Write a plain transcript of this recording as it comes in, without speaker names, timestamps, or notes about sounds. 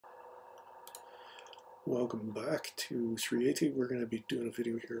Welcome back to 380. We're going to be doing a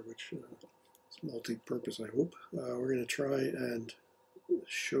video here which is multi-purpose, I hope. We're going to try and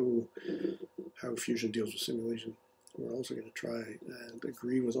show how Fusion deals with simulation. We're also going to try and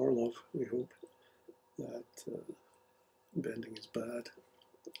agree with Orlov, we hope, that bending is bad.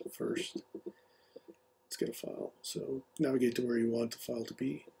 First, let's get a file. So navigate to where you want the file to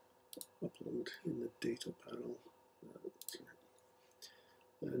be. Upload in the data panel.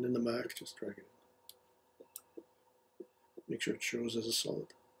 And in the Mac, just drag it in. Make sure it shows as a solid.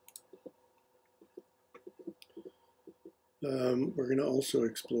 We're going to also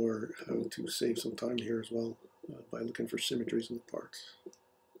explore how to save some time here as well by looking for symmetries in the parts.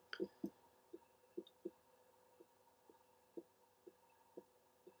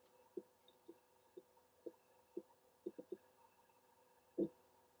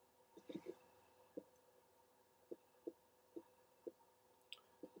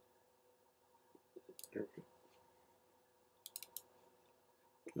 There we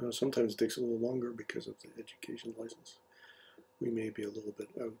go. Sometimes it takes a little longer because of the education license. We may be a little bit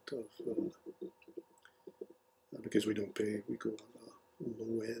out of, because we don't pay, we go on the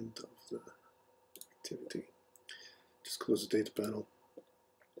low end of the activity. Just close the data panel.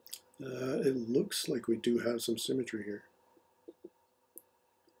 It looks like we do have some symmetry here.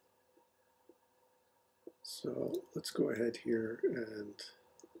 So let's go ahead here and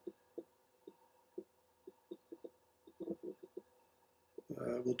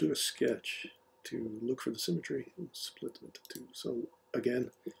we'll do a sketch to look for the symmetry and split them into two. So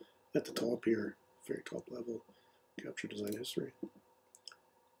again, at the top here, very top level, capture design history.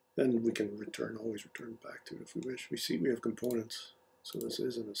 Then we can always return back to it if we wish. We see we have components, so this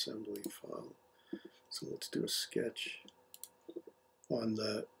is an assembly file. So let's do a sketch on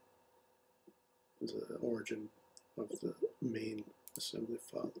the origin of the main assembly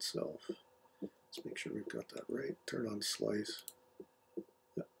file itself. Let's make sure we've got that right. Turn on slice.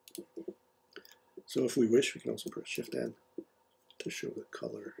 Yeah. So if we wish, we can also press Shift N to show the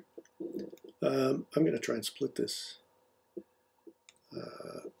color. I'm going to try and split this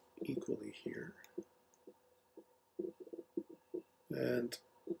equally here. And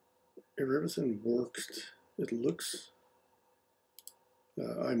if everything works, it looks,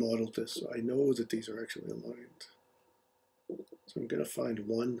 I modeled this, so I know that these are actually aligned. So I'm going to find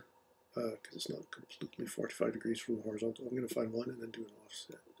one, because it's not completely 45 degrees from the horizontal. I'm going to find one and then do an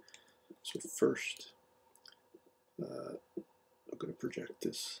offset. So first, I'm going to project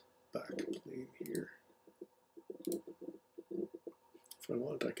this back plane here. If I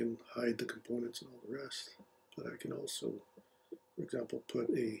want, I can hide the components and all the rest, but I can also, for example, put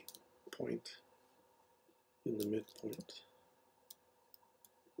a point in the midpoint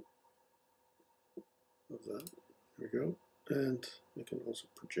of that. There we go. And I can also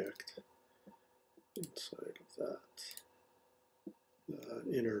project inside of that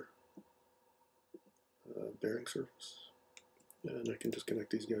inner bearing surface. And I can just connect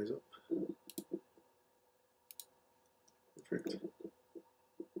these guys up. Perfect.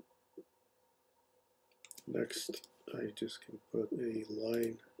 Next, I just can put a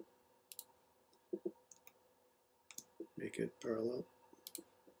line, make it parallel.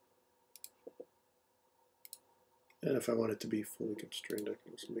 And if I want it to be fully constrained, I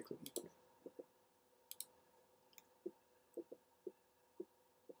can also make them equal.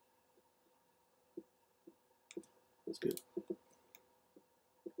 That's good.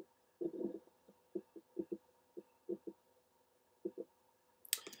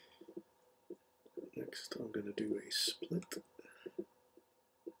 Next, I'm going to do a split.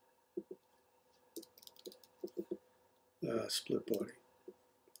 Split body.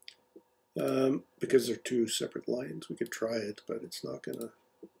 Because they're two separate lines, we could try it, but it's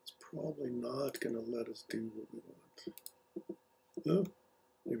probably not gonna let us do what we want. Oh,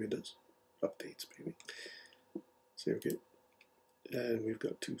 maybe it does. Updates, maybe. Say okay. And we've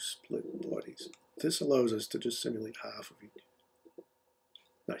got two split bodies. This allows us to just simulate half of each.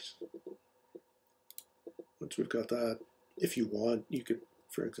 Nice. Once we've got that, if you want, you could,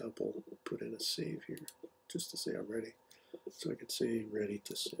 for example, put in a save here, just to say I'm ready. So I could say ready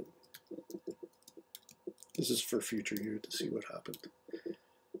to sim. This is for future you to see what happened.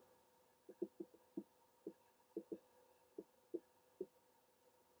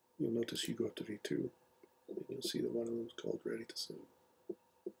 You'll notice you go up to V2, and you'll see that one of them is called ready to sim.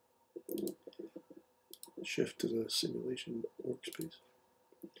 Shift to the simulation workspace.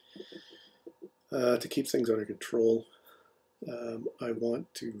 To keep things under control, I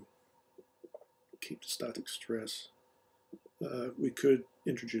want to keep the static stress. We could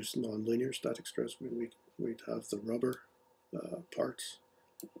introduce non-linear static stress when we'd have the rubber parts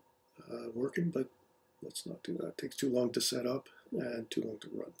working, but let's not do that. It takes too long to set up and too long to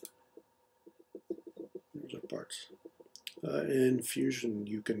run. There's our parts. In Fusion,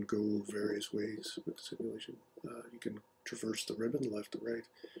 you can go various ways with the simulation. You can traverse the ribbon left to right,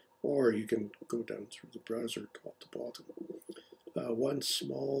 or you can go down through the browser top to bottom. One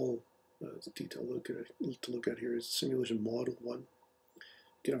small detail to look at here is simulation model 1. You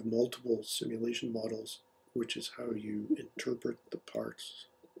can have multiple simulation models, which is how you interpret the parts.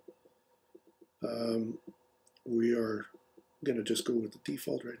 We are going to just go with the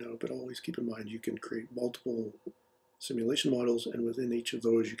default right now, but always keep in mind you can create multiple simulation models, and within each of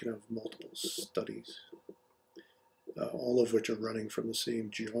those you can have multiple studies, all of which are running from the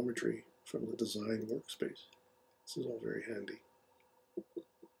same geometry from the design workspace. This is all very handy.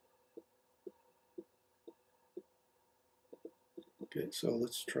 Okay, so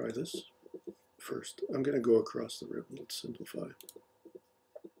let's try this. First, I'm going to go across the ribbon. Let's simplify.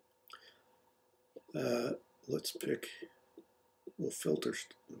 Let's pick, we'll filter,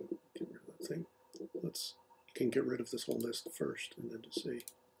 get rid of that thing. You can get rid of this whole list first and then just say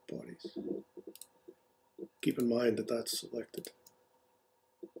bodies. Keep in mind that that's selected.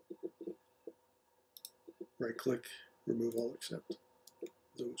 Right click, remove all except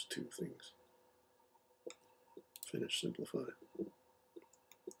those two things. Finish, simplify.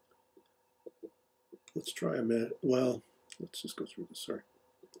 Let's try well, let's just go through this, sorry.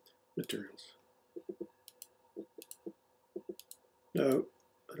 Materials. Now,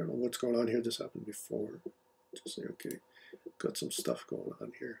 I don't know what's going on here. This happened before. Just say, okay, got some stuff going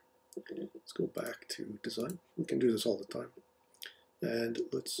on here. Let's go back to design. We can do this all the time. And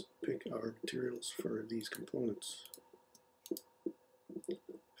let's pick our materials for these components.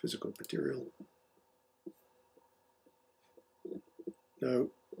 Physical material. Now,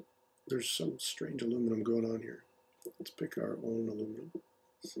 there's some strange aluminum going on here. Let's pick our own aluminum.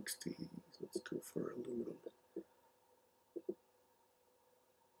 60, let's go for aluminum.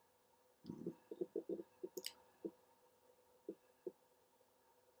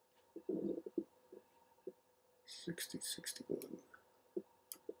 $60.61.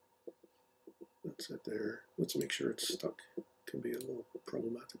 That's it there. Let's make sure it's stuck. It can be a little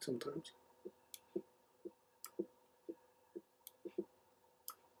problematic sometimes.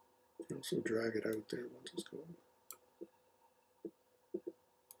 You can also drag it out there once it's gone.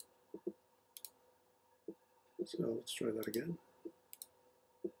 So let's try that again.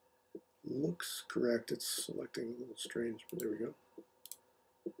 Looks correct. It's selecting a little strange, but there we go.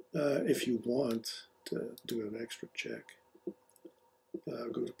 If you want to do an extra check,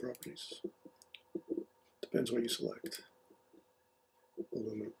 go to properties. Depends what you select.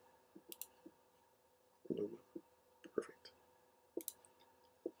 Aluminum. Aluminum. Perfect.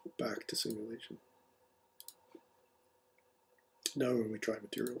 Back to simulation. Now when we try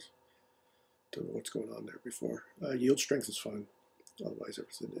materials, don't know what's going on there before. Yield strength is fine. Otherwise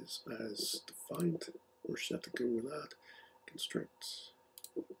everything is as defined. We're set to go with that. Constraints.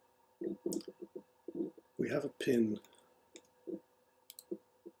 We have a pin.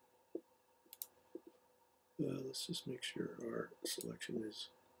 Let's just make sure our selection is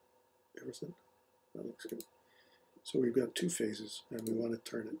everything. That looks good. So we've got two phases and we want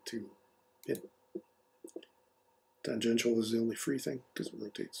to turn it to pin. Tangential is the only free thing because it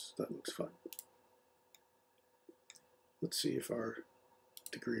rotates. That looks fine. Let's see if our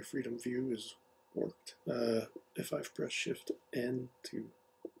degree of freedom view is worked. If I've pressed Shift N to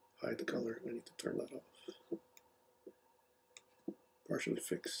hide the color, I need to turn that off. Partially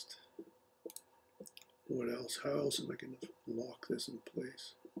fixed. What else? How else am I going to lock this in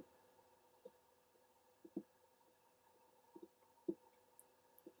place?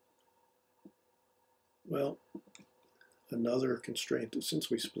 Well, another constraint, since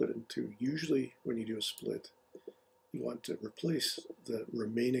we split it in two, usually when you do a split, you want to replace the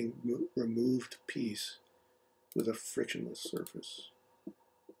remaining removed piece with a frictionless surface.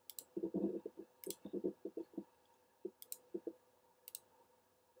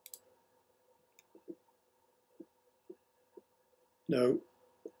 Now,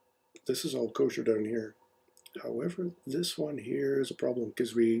 this is all kosher down here. However, this one here is a problem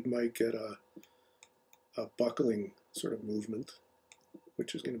because we might get a buckling sort of movement,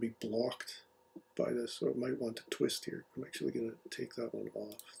 which is going to be blocked by this, so it might want to twist here. I'm actually going to take that one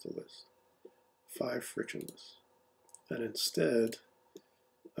off the list. 5 frictionless. And instead,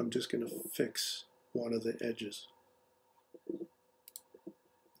 I'm just going to fix one of the edges.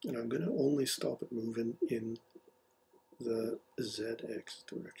 And I'm going to only stop it moving in the ZX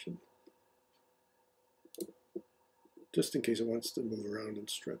direction. Just in case it wants to move around and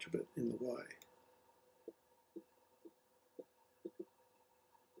stretch a bit in the Y.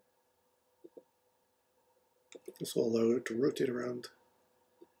 This will allow it to rotate around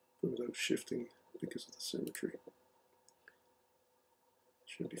but without shifting because of the symmetry.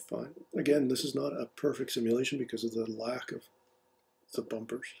 Should be fine. Again, this is not a perfect simulation because of the lack of the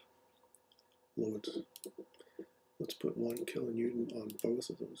bumpers loads. Let's put 1 kilonewton on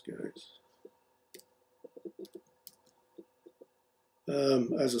both of those guys.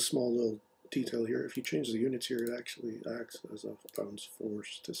 As a small little detail here, if you change the units here, it actually acts as a pounds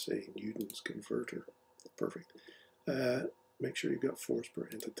force to say newtons converter. Perfect. Make sure you've got force per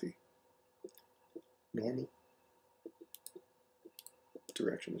entity. Normal.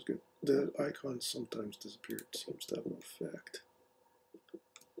 Direction is good. The icons sometimes disappear. It seems to have an effect.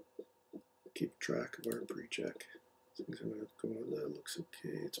 Keep track of our pre-check. Things are going on. That looks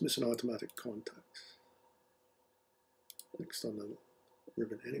okay. It's missing automatic contacts. Next on the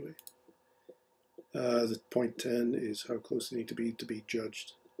ribbon anyway. The point 10 is how close they need to be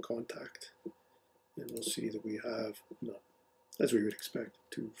judged contact. And we'll see that we have, not, as we would expect,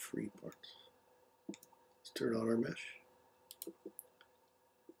 2 free parts. Let's turn on our mesh.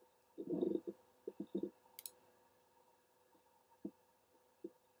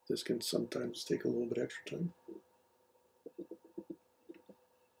 This can sometimes take a little bit extra time.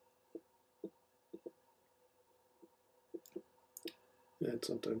 And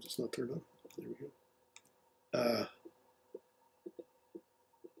sometimes it's not turned on. There we go.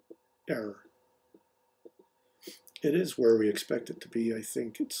 Error. It is where we expect it to be, I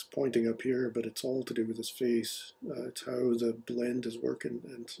think. It's pointing up here, but it's all to do with this face. It's how the blend is working,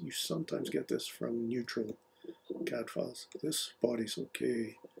 and you sometimes get this from neutral CAD files. This body's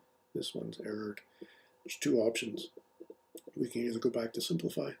okay. This one's errored. There's 2 options. We can either go back to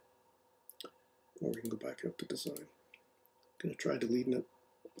simplify, or we can go back up to design. I'm going to try deleting it.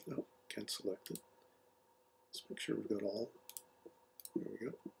 No, can't select it. Let's make sure we've got all. There we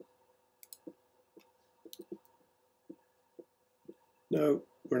go. Now,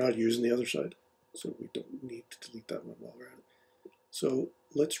 we're not using the other side, so we don't need to delete that one while we're at it. So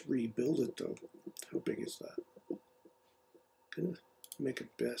let's rebuild it though. How big is that? Gonna make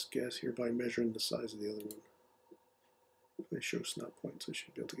a best guess here by measuring the size of the other one. If I show snap points, I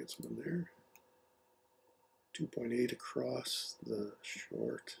should be able to get some in there. 2.8 across the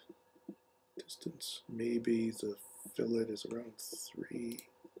short distance. Maybe the fillet is around 3.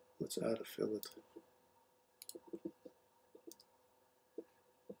 Let's add a fillet.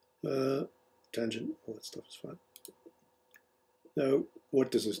 Tangent, all that stuff is fine. Now,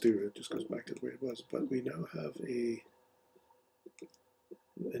 what does this do? It just goes back to the way it was, but we now have an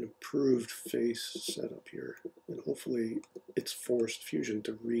improved face set up here, and hopefully it's forced Fusion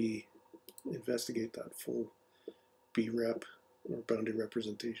to re-investigate that full B-rep or boundary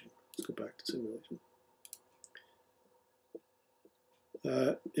representation. Let's go back to simulation.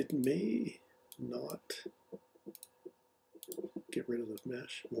 It may not get rid of the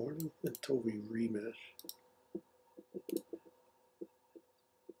mesh more until we remesh.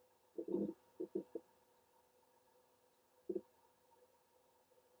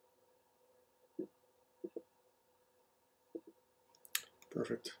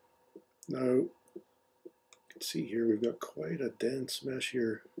 Perfect. Now, you can see here we've got quite a dense mesh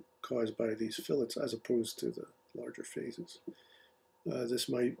here caused by these fillets as opposed to the larger phases. This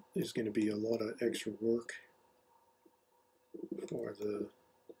is going to be a lot of extra work for the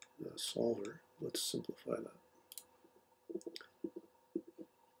solver. Let's simplify that.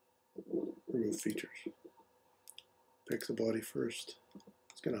 Remove features. Pick the body first.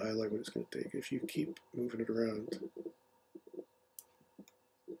 It's going to highlight what it's going to take. If you keep moving it around,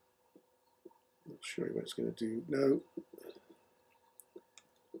 I'll show you what it's going to do. Now,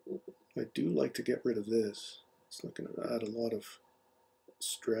 I do like to get rid of this. It's not going to add a lot of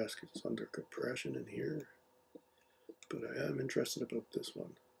stress because it's under compression in here. But I am interested about this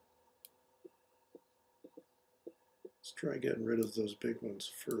one. Let's try getting rid of those big ones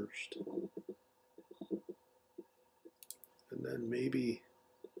first. And then maybe,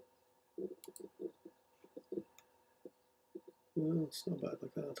 well, it's not bad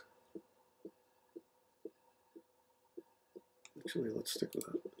like that. Actually, let's stick with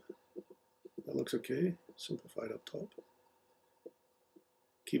that. That looks okay. Simplified up top.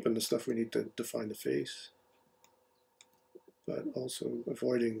 Keeping the stuff we need to define the face, but also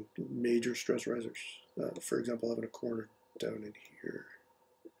avoiding major stress risers. For example, having a corner down in here.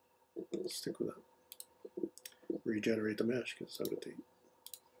 Let's stick with that. Regenerate the mesh because it's out of date.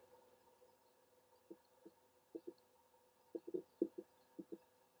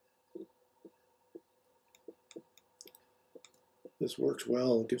 This works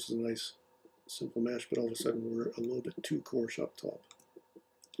well, gives us a nice simple mesh, but all of a sudden we're a little bit too coarse up top.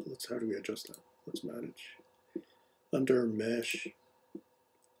 How do we adjust that? Let's manage. Under Mesh,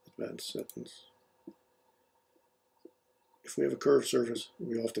 Advanced Settings. If we have a curved surface,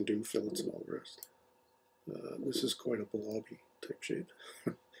 we often do fillets and all the rest. This is quite a blobby type shape.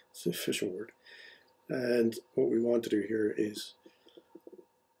 It's the official word. And what we want to do here is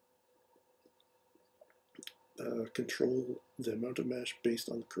control the amount of mesh based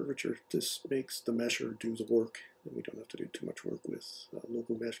on the curvature. This makes the mesher do the work, and we don't have to do too much work with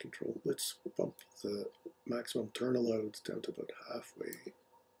local mesh control. Let's bump the maximum turn allowed down to about halfway.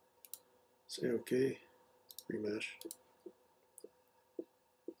 Say OK, remesh.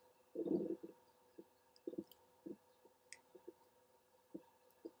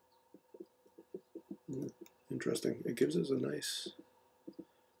 Interesting. It gives us a nice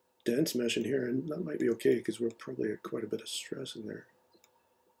dense mesh in here, and that might be okay because we're probably at quite a bit of stress in there.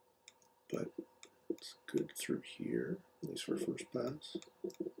 But it's good through here, at least for first pass.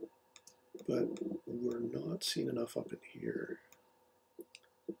 But we're not seeing enough up in here.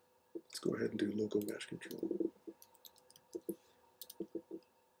 Let's go ahead and do local mesh control.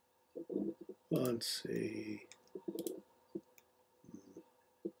 On say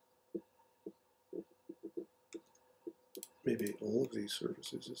maybe all of these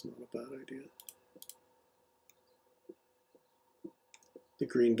surfaces is not a bad idea. The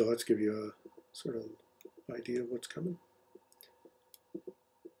green dots give you a sort of idea of what's coming.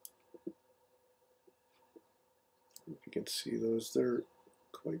 If you can see those, they're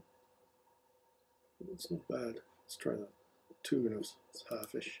quite, it's not bad. Let's try that. 2 and it's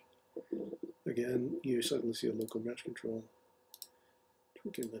half-ish. Again, you suddenly see a local mesh control.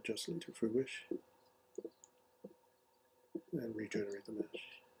 We can adjust later if we wish. And regenerate the mesh.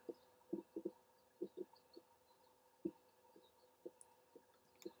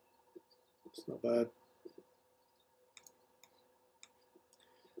 It's not bad.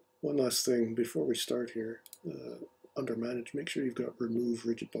 One last thing before we start here. Under Manage, make sure you've got Remove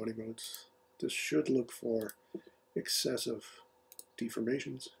Rigid Body Modes. This should look for excessive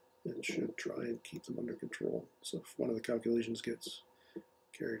deformations and should try and keep them under control. So if one of the calculations gets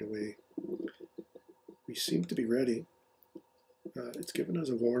carried away, we seem to be ready. It's given us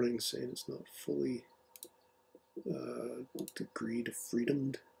a warning saying it's not fully degree to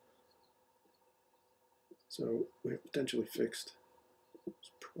freedomed. So we have potentially fixed.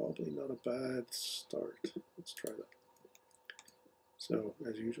 It's probably not a bad start. Let's try that. So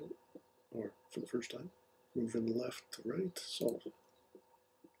as usual, or for the first time, moving left to right, solve.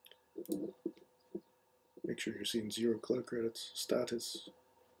 Make sure you're seeing 0 cloud credits. Status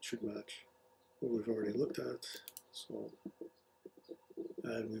should match what we've already looked at. Solve.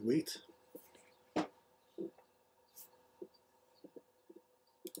 And we wait.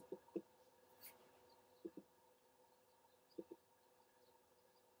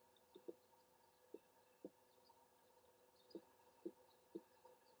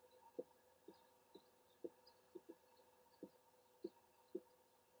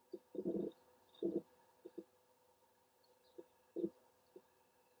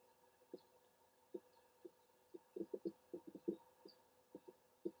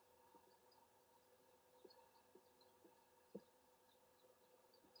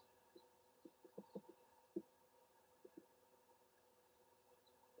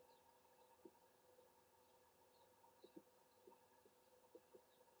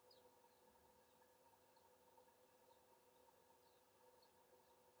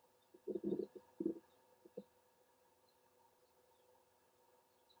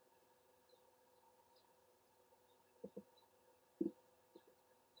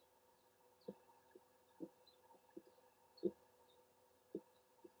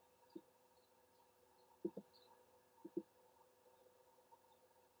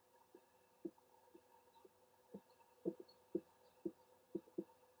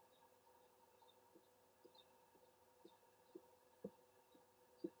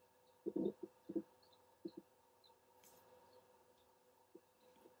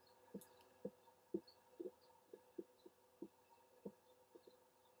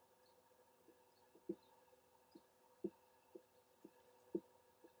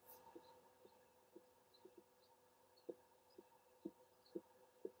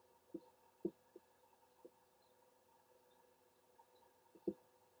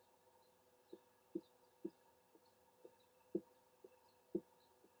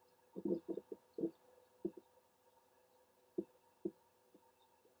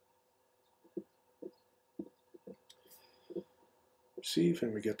 Receive,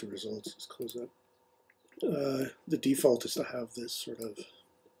 and we get the results. Let's close that. The default is to have this sort of like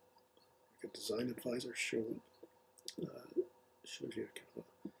a design advisor show up. Shows you kind of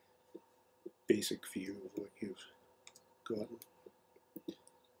a basic view of what you've gotten. You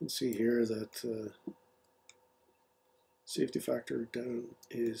can see here that safety factor down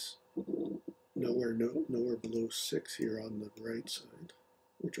is nowhere below 6 here on the right side,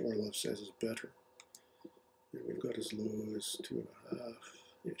 which Orlov says is better. And we've got as low as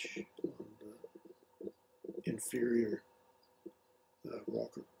 2.5-ish on the inferior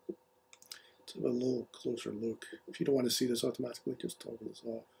rocker. Let's have a little closer look. If you don't want to see this automatically, just toggle this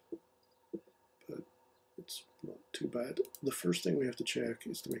off. But it's not too bad. The first thing we have to check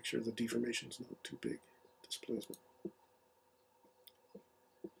is to make sure the deformation is not too big. Displacement.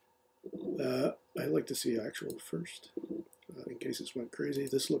 I like to see actual first, in case this went crazy.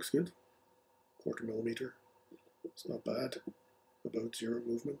 This looks good. 1/4 millimeter. It's not bad. About 0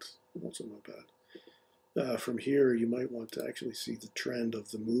 movement. Also not bad. From here, you might want to actually see the trend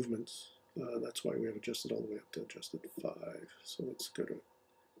of the movements. That's why we have adjusted all the way up to adjusted 5. So let's go to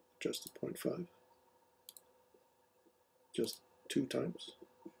adjusted 0.5. Just 2 times.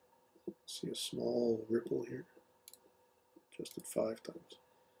 See a small ripple here. Adjusted 5 times.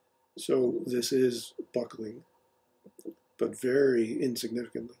 So this is buckling, but very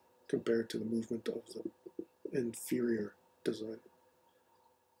insignificantly compared to the movement of the inferior design.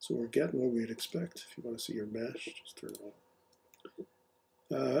 So we're getting what we'd expect. If you want to see your mesh, just turn it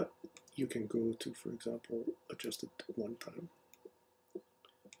on. You can go to, for example, adjust it 1 time.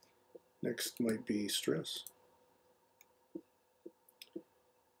 Next might be stress.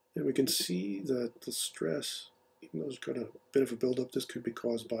 And we can see that the stress, even though there's got a bit of a buildup, this could be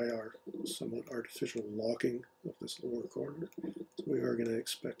caused by our somewhat artificial locking of this lower corner. So we are going to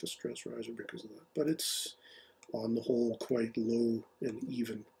expect a stress riser because of that. But it's, on the whole, quite low and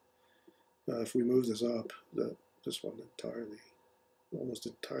even. If we move this up, this one almost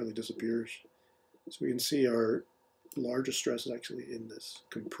entirely disappears. So we can see our largest stress is actually in this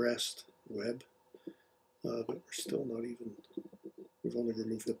compressed web, but we're still not even, we've only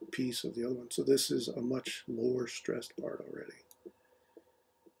removed a piece of the other one. So this is a much lower stressed part already.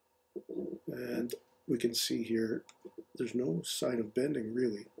 And we can see here, there's no sign of bending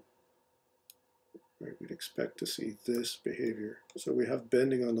really. Right, we'd expect to see this behavior. So we have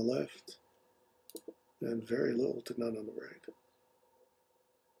bending on the left and very little to none on the right.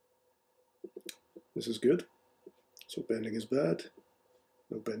 This is good. So bending is bad.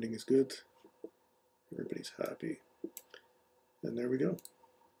 No bending is good. Everybody's happy. And there we go.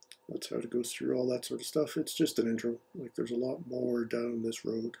 That's how to go through all that sort of stuff. It's just an intro. Like, there's a lot more down this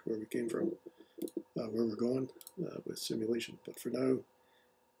road where we came from, where we're going with simulation. But for now,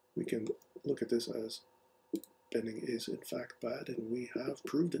 we can look at this as bending is in fact bad, and we have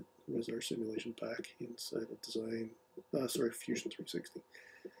proved it with our simulation pack inside of Fusion 360.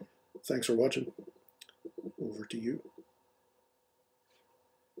 Thanks for watching. Over to you.